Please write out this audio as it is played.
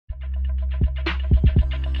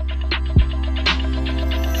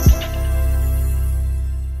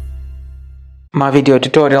My video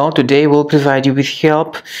tutorial today will provide you with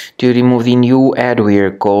help to remove the new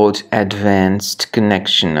adware called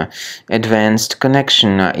AdvancedConnection.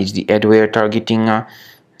 AdvancedConnection is the adware targeting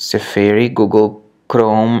Safari, Google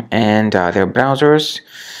Chrome and other browsers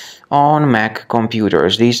on Mac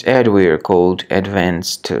computers. This adware called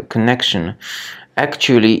AdvancedConnection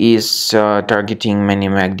actually is targeting many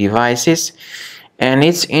Mac devices, and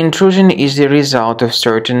its intrusion is the result of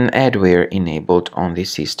certain adware enabled on the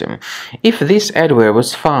system. If this adware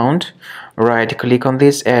was found, right-click on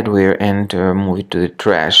this adware and move it to the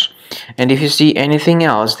trash. And if you see anything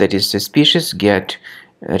else that is suspicious, get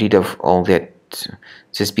rid of all that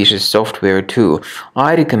suspicious software too.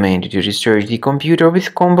 I recommend you to research the computer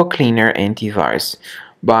with Combo Cleaner antivirus.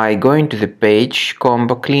 By going to the page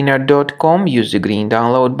combocleaner.com, use the green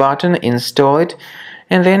download button, install it,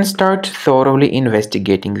 and then start thoroughly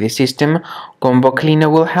investigating the system. Combo Cleaner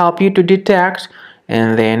will help you to detect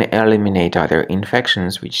and then eliminate other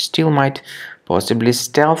infections which still might possibly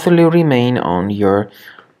stealthily remain on your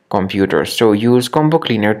computer. So use Combo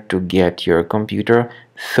Cleaner to get your computer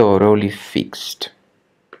thoroughly fixed.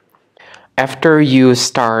 After you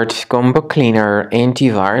start Combo Cleaner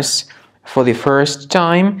antivirus for the first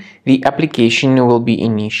time, the application will be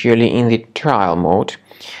initially in the trial mode,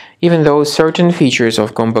 even though certain features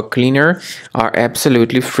of Combo Cleaner are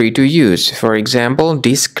absolutely free to use. For example,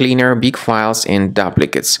 disk cleaner, big files, and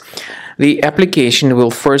duplicates. The application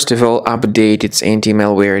will first of all update its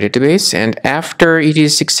anti-malware database, and after it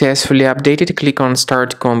is successfully updated, click on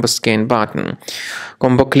Start Combo Scan button.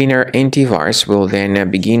 Combo Cleaner antivirus will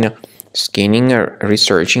then begin scanning,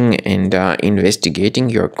 researching, and investigating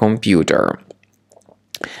your computer.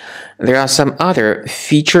 There are some other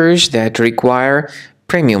features that require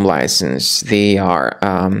premium license. They are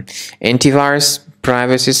antivirus,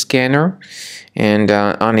 privacy scanner, and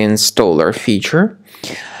uninstaller feature.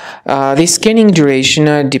 The scanning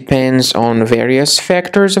duration depends on various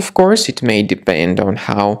factors, of course. It may depend on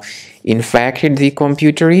how infected the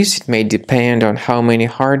computer is. It may depend on how many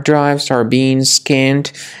hard drives are being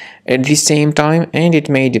scanned at the same time, and it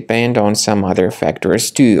may depend on some other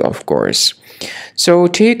factors too, of course. So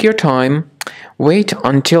take your time. Wait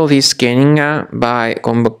until the scanning by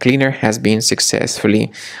Combo Cleaner has been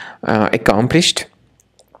successfully accomplished.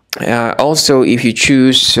 Also, if you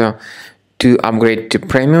choose to upgrade to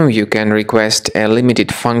Premium, you can request a limited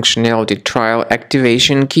functionality trial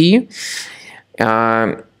activation key.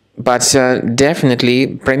 But definitely,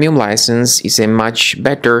 Premium license is a much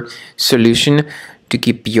better solution to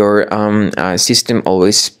keep your system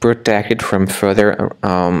always protected from further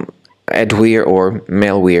adware or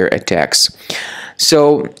malware attacks.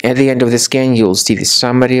 So at the end of the scan, you'll see the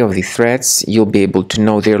summary of the threats. You'll be able to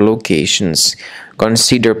know their locations.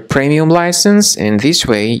 Consider Premium license, and this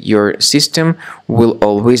way your system will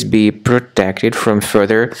always be protected from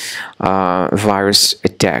further virus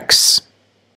attacks.